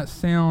 Doesn't that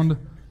sound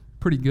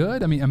pretty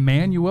good? I mean,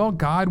 Emmanuel,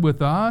 God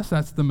with us,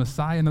 that's the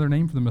Messiah, another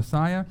name for the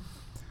Messiah.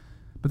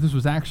 But this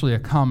was actually a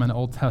common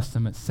Old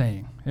Testament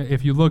saying.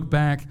 If you look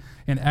back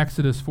in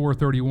Exodus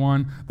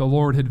 4:31, the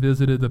Lord had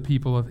visited the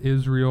people of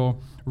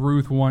Israel.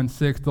 Ruth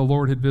 1:6, the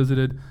Lord had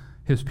visited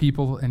his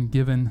people and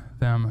given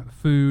them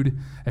food.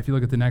 If you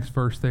look at the next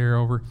verse there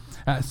over.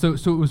 So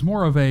it was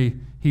more of a,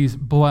 he's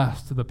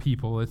blessed the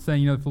people. It's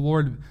saying, if the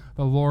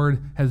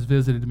Lord has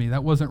visited me.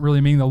 That wasn't really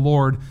meaning the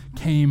Lord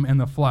came in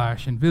the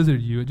flesh and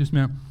visited you. It just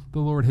meant the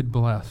Lord had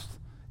blessed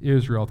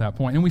Israel at that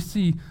point. And we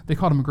see they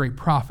called him a great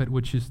prophet,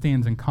 which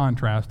stands in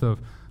contrast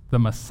of the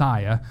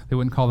Messiah. They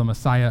wouldn't call the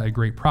Messiah a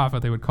great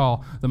prophet. They would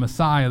call the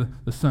Messiah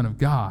the Son of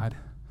God,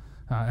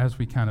 as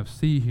we kind of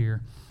see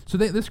here. So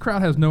this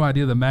crowd has no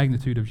idea the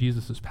magnitude of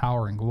Jesus'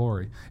 power and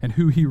glory and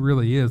who he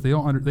really is. They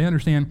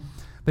understand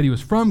that he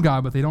was from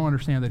God, but they don't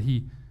understand that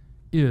he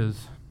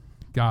is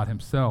God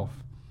himself.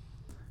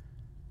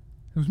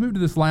 As we move to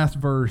this last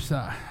verse,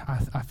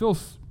 I feel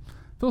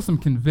some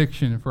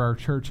conviction for our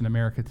church in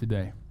America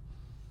today.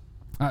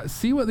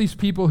 See what these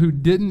people who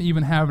didn't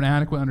even have an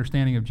adequate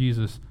understanding of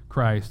Jesus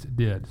Christ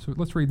did. So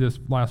let's read this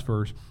last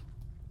verse.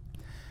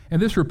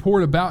 And this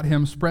report about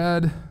him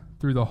spread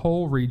through the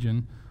whole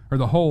region, or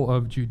the whole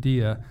of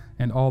Judea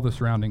and all the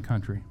surrounding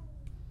country.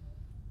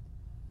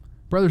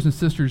 Brothers and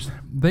sisters,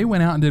 they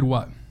went out and did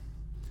what?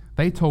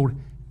 They told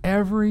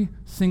every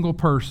single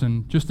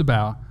person just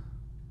about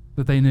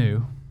that they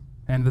knew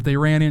and that they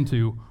ran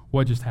into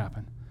what just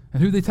happened.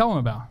 And who did they tell them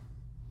about?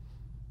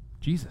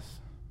 Jesus,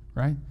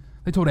 right?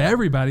 They told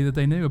everybody that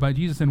they knew about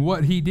Jesus and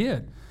what he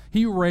did.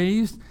 He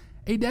raised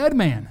a dead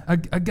man,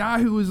 a guy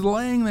who was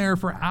laying there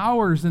for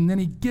hours, and then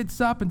he gets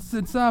up and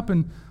sits up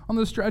and on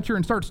the stretcher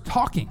and starts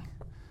talking.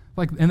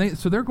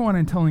 So they're going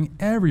and telling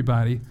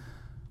everybody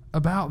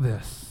about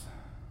this.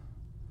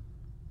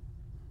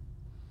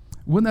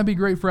 Wouldn't that be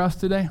great for us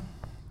today?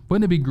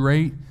 Wouldn't it be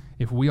great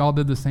if we all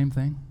did the same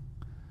thing?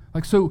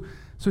 So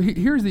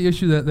here's the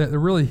issue that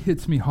really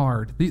hits me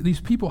hard.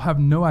 These people have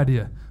no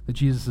idea that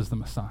Jesus is the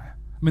Messiah.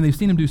 I mean, they've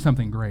seen him do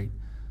something great,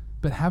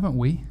 but haven't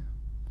we?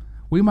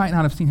 We might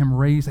not have seen him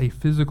raise a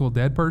physical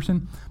dead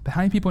person, but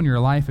how many people in your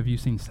life have you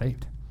seen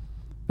saved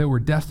that were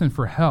destined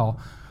for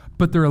hell,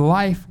 but their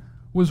life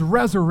was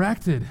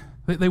resurrected?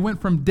 They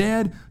went from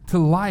dead to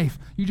life.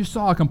 You just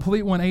saw a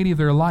complete 180 of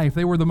their life.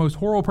 They were the most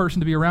horrible person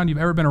to be around you've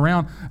ever been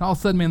around. And all of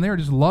a sudden, man, they were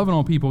just loving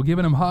on people,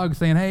 giving them hugs,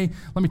 saying, hey,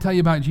 let me tell you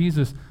about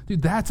Jesus.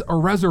 Dude, that's a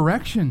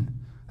resurrection.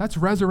 That's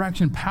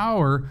resurrection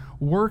power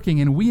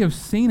working, and we have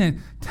seen it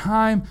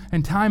time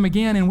and time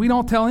again, and we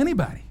don't tell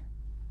anybody.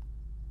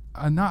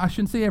 I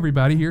shouldn't say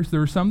everybody here, so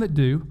there are some that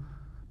do,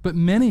 but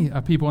many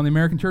people in the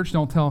American church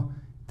don't tell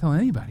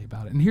anybody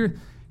about it. And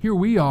here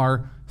we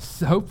are,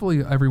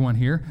 hopefully everyone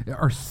here,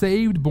 are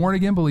saved,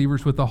 born-again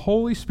believers with the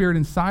Holy Spirit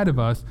inside of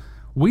us.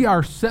 We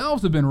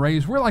ourselves have been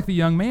raised. We're like the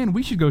young man.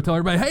 We should go tell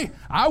everybody, hey,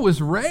 I was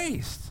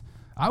raised.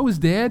 I was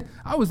dead.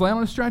 I was laying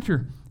on a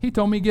stretcher. He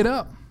told me to get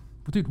up.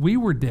 But dude, we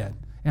were dead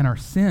and our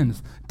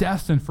sins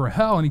destined for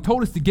hell. And he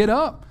told us to get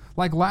up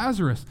like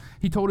Lazarus.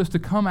 He told us to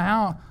come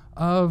out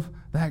of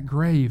that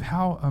grave.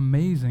 How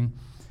amazing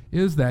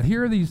is that?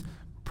 Here are these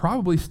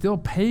probably still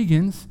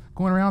pagans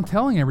going around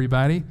telling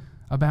everybody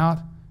about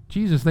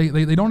Jesus.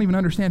 They don't even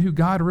understand who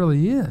God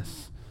really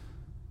is.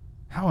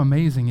 How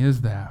amazing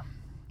is that?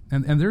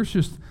 And there's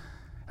just,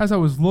 as I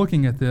was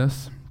looking at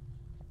this,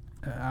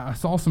 I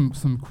saw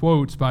some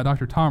quotes by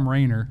Dr. Tom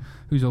Rainer,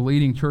 who's a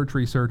leading church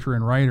researcher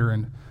and writer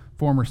and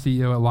former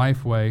CEO at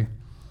Lifeway.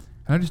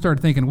 And I just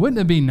started thinking, wouldn't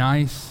it be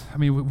nice? I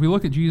mean, we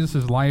look at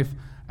Jesus' life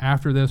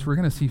after this. We're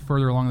going to see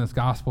further along in this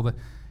gospel that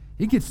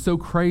it gets so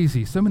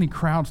crazy. So many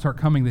crowds start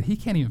coming that he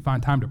can't even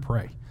find time to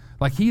pray.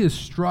 Like, he is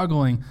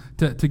struggling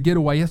to get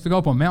away. He has to go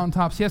up on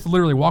mountaintops. He has to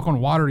literally walk on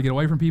water to get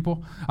away from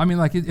people. I mean,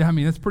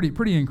 it's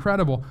pretty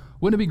incredible.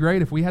 Wouldn't it be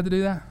great if we had to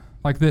do that?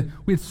 Like,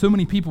 we had so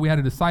many people we had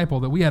to disciple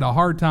that we had a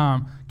hard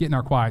time getting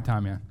our quiet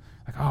time in.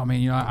 Like, oh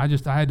man, I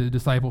had to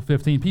disciple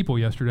 15 people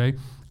yesterday.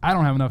 I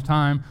don't have enough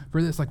time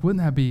for this. Like,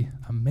 wouldn't that be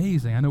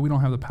amazing? I know we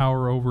don't have the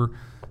power over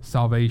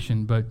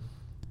salvation, but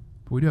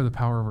we do have the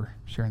power over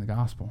sharing the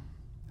gospel.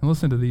 And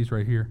listen to these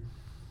right here.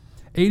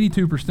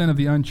 82% of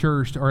the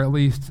unchurched are at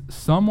least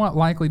somewhat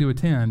likely to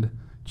attend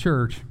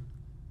church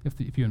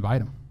if you invite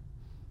them.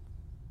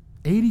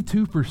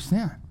 82%.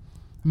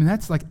 I mean,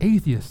 that's like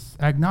atheists,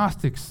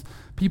 agnostics,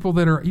 people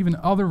that are even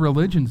other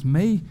religions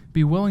may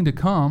be willing to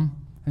come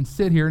and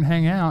sit here and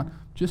hang out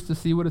just to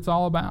see what it's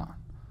all about.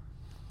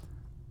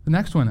 The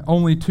next one,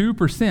 only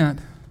 2%,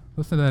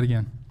 listen to that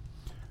again,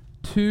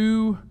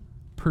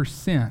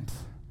 2%,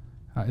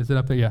 is it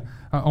up there? Yeah.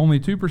 Only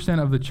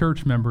 2% of the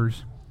church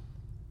members,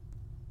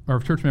 or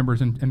church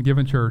members in a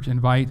given church,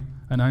 invite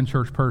an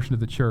unchurched person to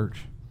the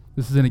church.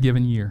 This is in a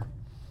given year.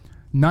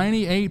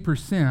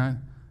 98%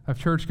 of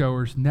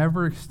churchgoers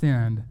never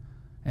extend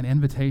an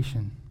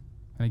invitation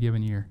in a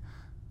given year.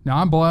 Now,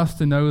 I'm blessed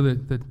to know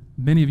that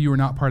many of you are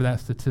not part of that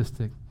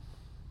statistic.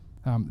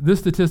 This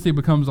statistic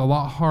becomes a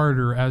lot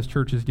harder as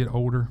churches get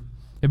older.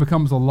 It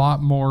becomes a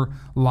lot more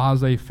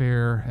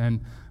laissez-faire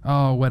and,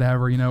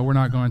 whatever, we're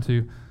not going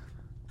to.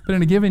 But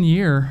in a given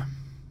year,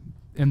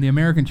 in the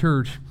American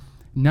church,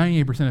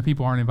 98% of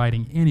people aren't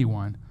inviting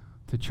anyone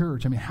to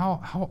church. I mean,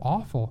 how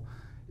awful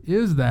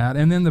is that?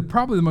 And then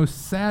probably the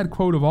most sad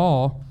quote of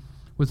all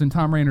was in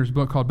Tom Rainer's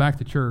book called Back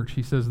to Church.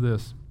 He says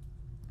this: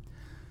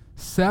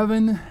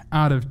 7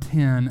 out of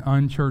 10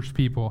 unchurched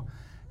people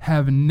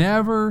have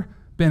never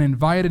been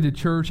invited to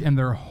church in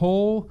their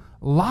whole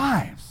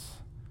lives.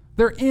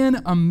 They're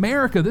in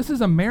America. This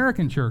is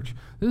American church.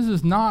 This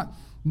is not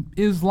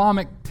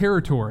Islamic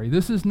territory.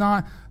 This is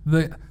not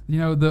the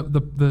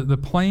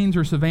plains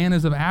or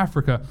savannas of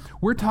Africa.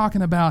 We're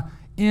talking about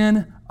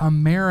in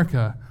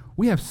America.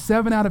 We have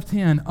 7 out of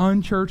 10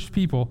 unchurched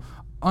people,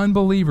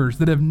 unbelievers,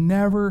 that have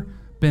never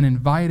been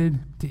invited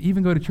to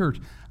even go to church.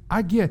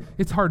 I get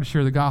it's hard to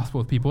share the gospel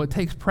with people. It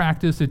takes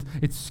practice.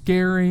 It's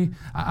scary.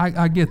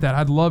 I get that.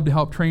 I'd love to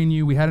help train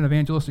you. We had an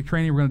evangelistic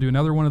training. We're going to do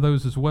another one of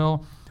those as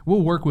well.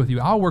 We'll work with you.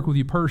 I'll work with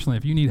you personally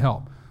if you need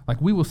help. Like,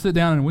 we will sit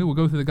down and we will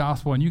go through the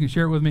gospel, and you can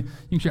share it with me.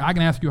 I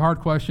can ask you hard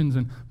questions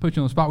and put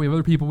you on the spot. We have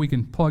other people we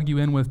can plug you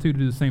in with too to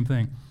do the same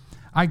thing.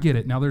 I get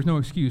it. Now, there's no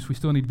excuse. We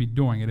still need to be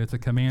doing it. It's a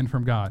command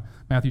from God,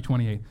 Matthew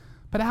 28.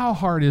 But how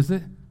hard is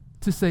it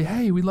to say,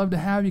 hey, we'd love to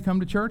have you come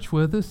to church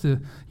with us.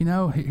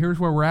 Here's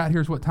where we're at.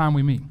 Here's what time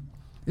we meet.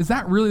 Is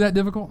that really that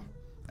difficult?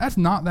 That's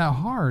not that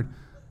hard.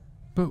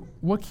 But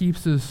what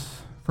keeps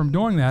us from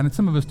doing that? And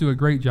some of us do a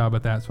great job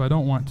at that, so I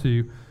don't want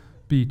to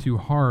be too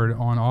hard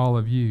on all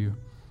of you.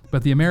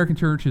 But the American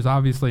church is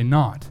obviously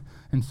not.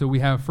 And so we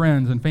have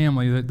friends and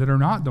family that are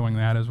not doing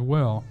that as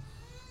well.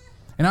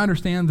 And I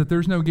understand that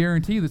there's no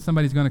guarantee that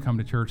somebody's going to come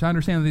to church. I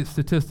understand that the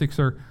statistics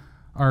are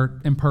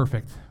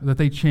imperfect, that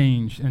they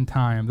change in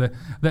time,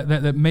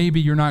 that maybe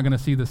you're not going to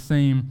see the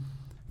same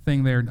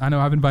thing there. I know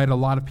I've invited a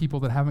lot of people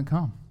that haven't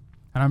come.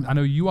 And I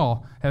know you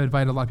all have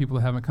invited a lot of people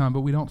that haven't come,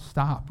 but we don't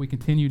stop. We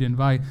continue to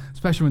invite,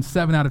 especially when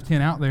 7 out of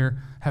 10 out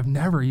there have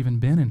never even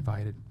been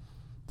invited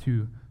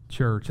to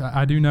church.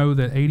 I do know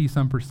that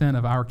 80-some%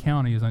 of our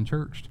county is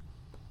unchurched.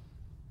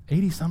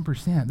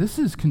 80-some%. This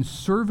is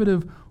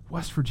conservative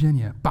West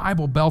Virginia,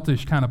 Bible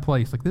Beltish kind of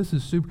place. Like, this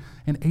is super,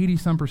 and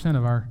 80-some%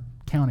 of our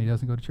county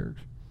doesn't go to church.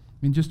 I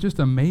mean, just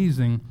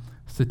amazing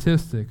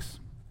statistics.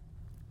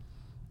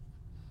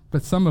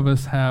 But some of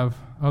us have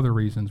other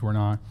reasons we're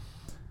not.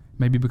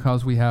 Maybe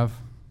because we have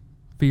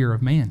fear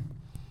of man.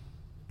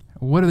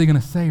 What are they going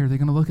to say? Are they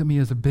going to look at me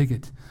as a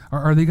bigot? Or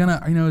are they going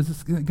to, is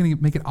this going to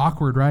make it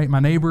awkward, right? My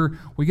neighbor,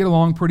 we get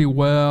along pretty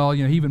well.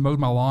 He even mowed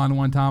my lawn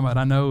one time, but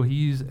I know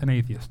he's an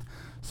atheist.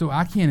 So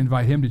I can't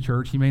invite him to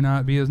church. He may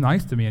not be as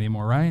nice to me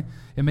anymore, right?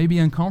 It may be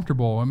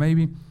uncomfortable. Or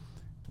maybe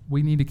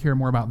we need to care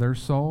more about their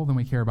soul than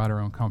we care about our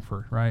own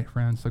comfort, right,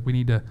 friends? Like, we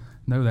need to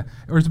know that.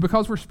 Or is it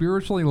because we're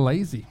spiritually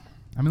lazy?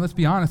 I mean, let's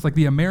be honest. Like,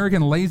 the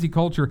American lazy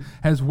culture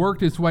has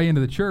worked its way into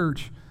the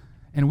church,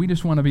 and we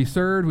just want to be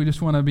served. We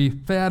just want to be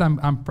fed.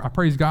 I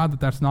praise God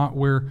that that's not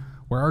where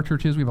our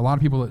church is. We have a lot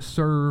of people that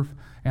serve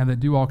and that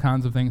do all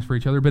kinds of things for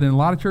each other. But in a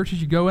lot of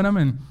churches, you go in them,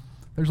 and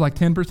there's like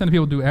 10% of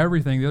people do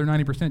everything. The other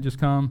 90% just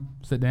come,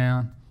 sit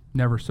down,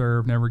 never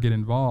serve, never get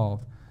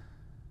involved.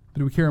 But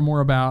do we care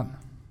more about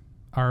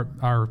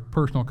our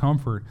personal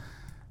comfort?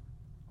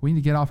 We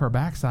need to get off our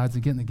backsides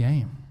and get in the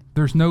game.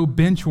 There's no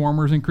bench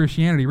warmers in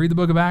Christianity. Read the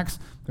book of Acts.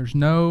 There's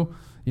no,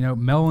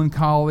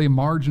 melancholy,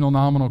 marginal,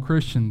 nominal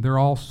Christian. They're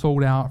all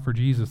sold out for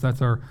Jesus.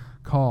 That's our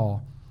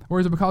call. Or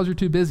is it because you're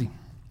too busy?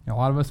 A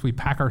lot of us, we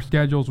pack our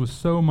schedules with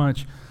so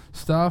much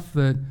stuff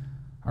that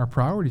our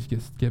priorities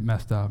get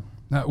messed up.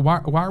 Now,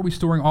 why are we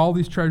storing all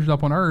these treasures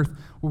up on earth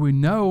where we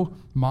know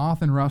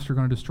moth and rust are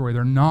going to destroy?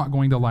 They're not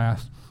going to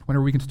last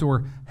whenever we can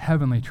store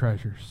heavenly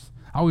treasures.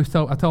 I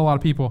tell a lot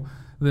of people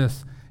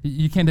this: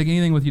 you can't take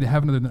anything with you to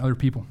heaven other than other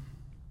people.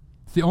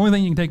 It's the only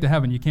thing you can take to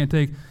heaven. You can't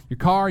take your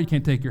car, you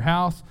can't take your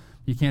house,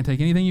 you can't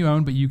take anything you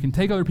own, but you can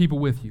take other people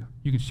with you.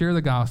 You can share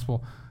the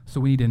gospel, so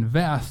we need to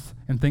invest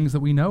in things that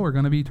we know are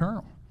going to be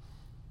eternal.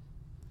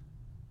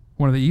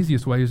 One of the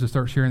easiest ways to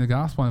start sharing the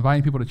gospel and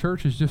inviting people to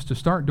church is just to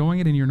start doing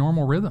it in your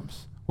normal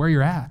rhythms, where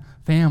you're at,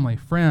 family,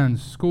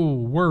 friends,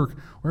 school, work,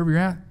 wherever you're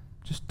at,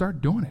 just start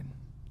doing it.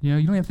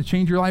 You don't have to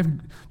change your life.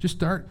 Just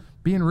start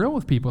being real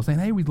with people, saying,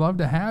 hey, we'd love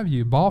to have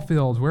you, ball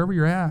fields, wherever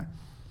you're at.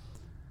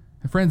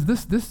 And friends,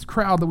 this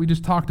crowd that we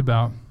just talked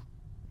about,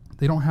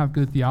 they don't have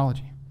good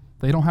theology.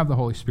 They don't have the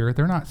Holy Spirit.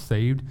 They're not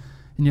saved,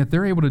 and yet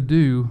they're able to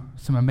do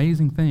some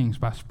amazing things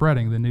by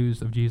spreading the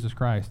news of Jesus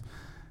Christ.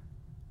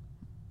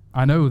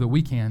 I know that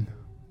we can.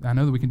 I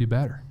know that we can do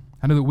better.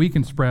 I know that we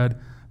can spread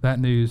that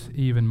news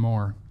even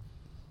more.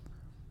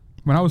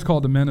 When I was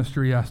called to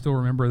ministry, I still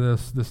remember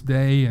this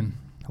day, and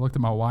I looked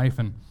at my wife,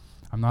 and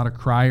I'm not a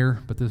crier,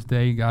 but this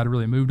day God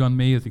really moved on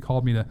me as he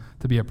called me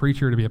to be a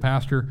preacher, to be a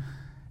pastor.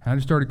 And I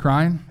just started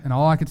crying, and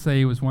all I could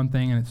say was one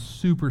thing, and it's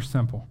super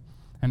simple.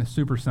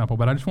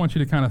 But I just want you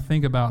to kind of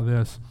think about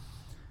this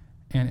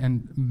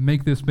and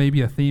make this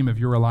maybe a theme of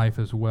your life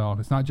as well.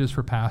 It's not just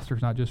for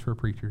pastors, not just for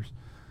preachers.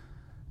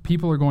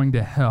 People are going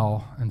to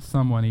hell, and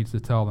someone needs to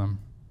tell them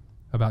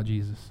about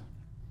Jesus.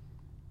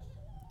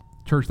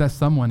 Church, that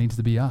someone needs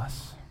to be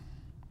us.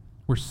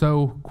 We're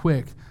so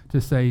quick to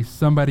say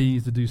somebody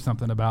needs to do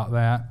something about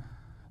that.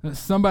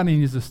 Somebody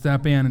needs to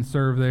step in and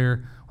serve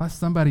there. Well, that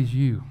somebody's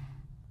you,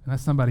 and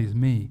that somebody's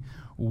me.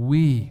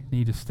 We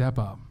need to step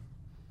up.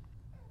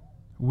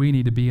 We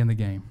need to be in the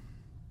game.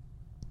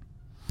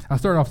 I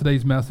started off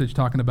today's message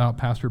talking about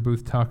Pastor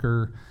Booth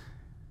Tucker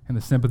and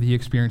the sympathy he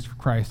experienced for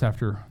Christ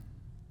after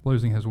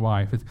losing his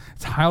wife.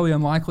 It's highly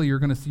unlikely you're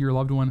going to see your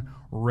loved one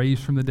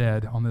raised from the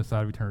dead on this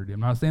side of eternity. I'm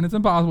not saying it's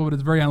impossible, but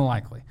it's very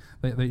unlikely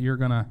that you're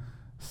going to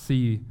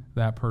see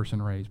that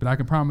person raised. But I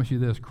can promise you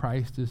this: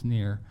 Christ is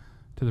near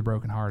to the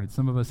brokenhearted.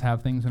 Some of us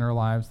have things in our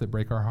lives that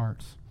break our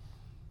hearts.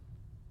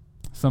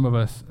 Some of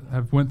us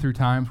have went through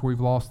times where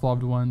we've lost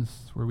loved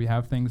ones, where we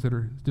have things that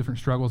are different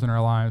struggles in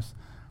our lives.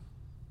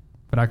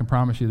 But I can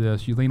promise you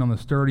this: you lean on the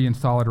sturdy and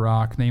solid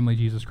rock, namely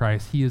Jesus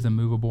Christ. He is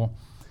immovable,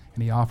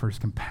 and he offers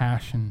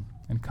compassion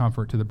and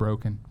comfort to the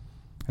broken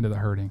and to the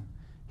hurting.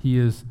 He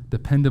is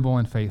dependable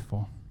and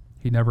faithful.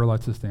 He never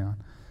lets us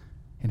down.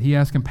 And he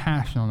has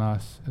compassion on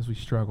us as we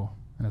struggle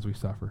and as we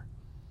suffer.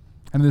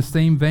 And in the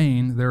same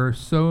vein, there are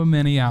so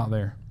many out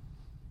there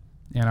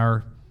in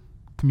our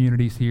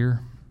communities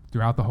here,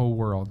 throughout the whole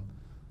world,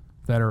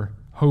 that are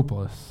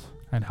hopeless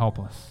and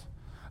helpless.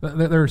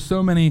 There are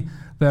so many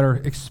that are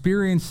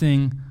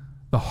experiencing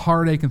the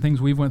heartache and things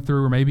we've went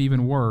through, or maybe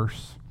even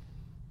worse,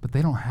 but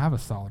they don't have a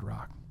solid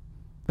rock.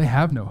 They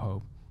have no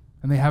hope,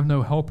 and they have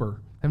no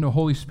helper. They have no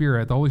Holy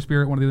Spirit. The Holy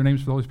Spirit, one of the other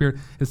names for the Holy Spirit,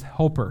 is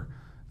helper.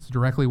 It's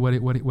directly what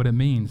it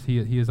means. He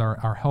is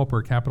our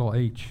helper, capital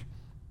H.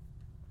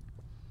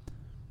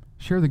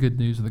 Share the good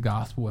news of the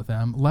gospel with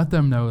them. Let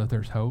them know that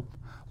there's hope.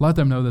 Let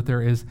them know that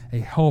there is a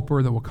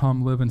helper that will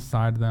come live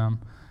inside them,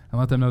 and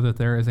let them know that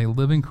there is a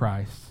living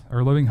Christ,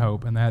 or living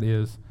hope, and that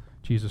is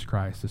Jesus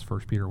Christ, as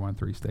 1 Peter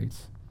 1:3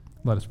 states.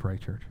 Let us pray,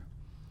 church.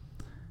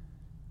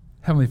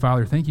 Heavenly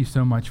Father, thank you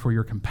so much for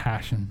your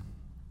compassion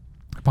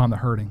upon the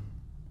hurting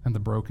and the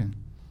broken,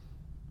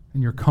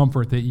 and your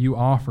comfort that you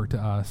offer to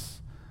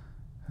us.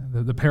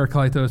 The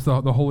Parakletos,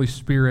 the Holy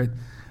Spirit,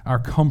 our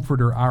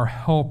comforter, our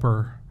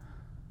helper.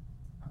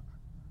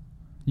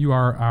 You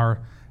are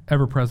our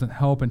ever-present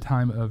help in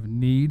time of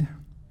need.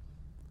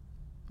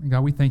 And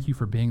God, we thank you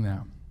for being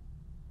that.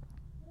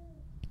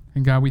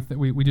 And God,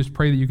 we just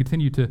pray that you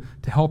continue to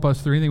help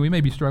us through anything we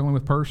may be struggling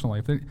with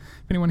personally. If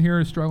anyone here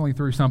is struggling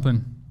through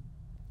something,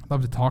 I'd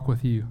love to talk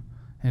with you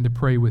and to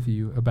pray with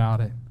you about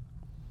it.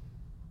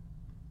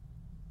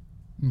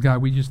 And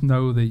God, we just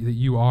know that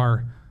you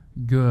are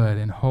good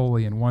and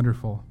holy and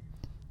wonderful,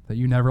 that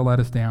you never let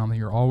us down, that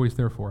you're always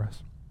there for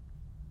us.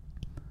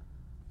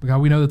 But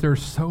God, we know that there are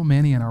so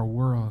many in our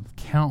world,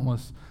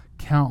 countless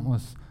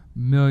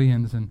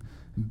millions and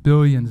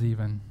billions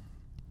even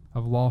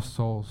of lost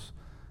souls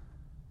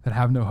that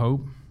have no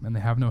hope and they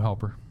have no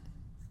helper.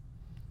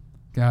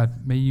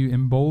 God, may you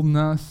embolden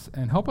us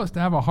and help us to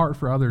have a heart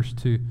for others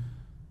to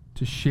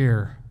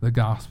share the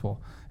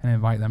gospel and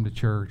invite them to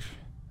church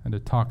and to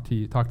talk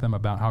to them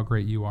about how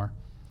great you are.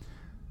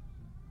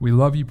 We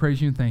love you,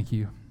 praise you, and thank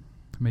you.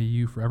 May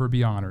you forever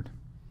be honored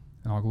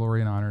in all glory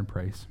and honor and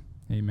praise.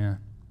 Amen.